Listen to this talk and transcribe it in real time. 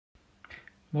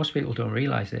Most people don't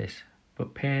realise this,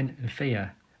 but pain and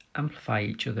fear amplify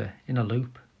each other in a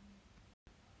loop.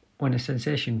 When a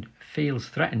sensation feels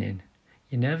threatening,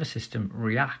 your nervous system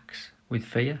reacts with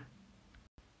fear.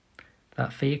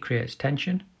 That fear creates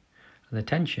tension, and the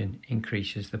tension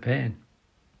increases the pain.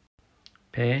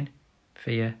 Pain,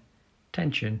 fear,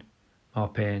 tension, more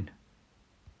pain.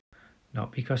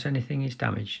 Not because anything is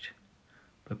damaged,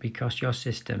 but because your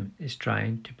system is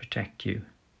trying to protect you.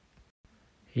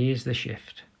 Here's the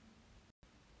shift.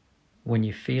 When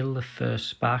you feel the first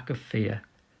spark of fear,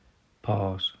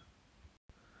 pause.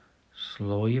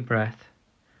 Slow your breath,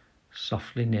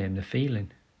 softly name the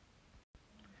feeling.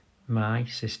 My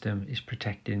system is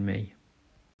protecting me.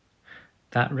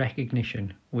 That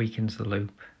recognition weakens the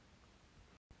loop.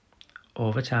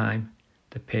 Over time,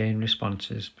 the pain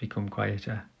responses become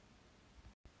quieter.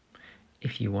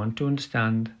 If you want to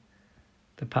understand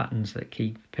the patterns that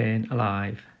keep pain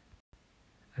alive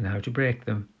and how to break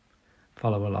them,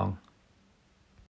 follow along.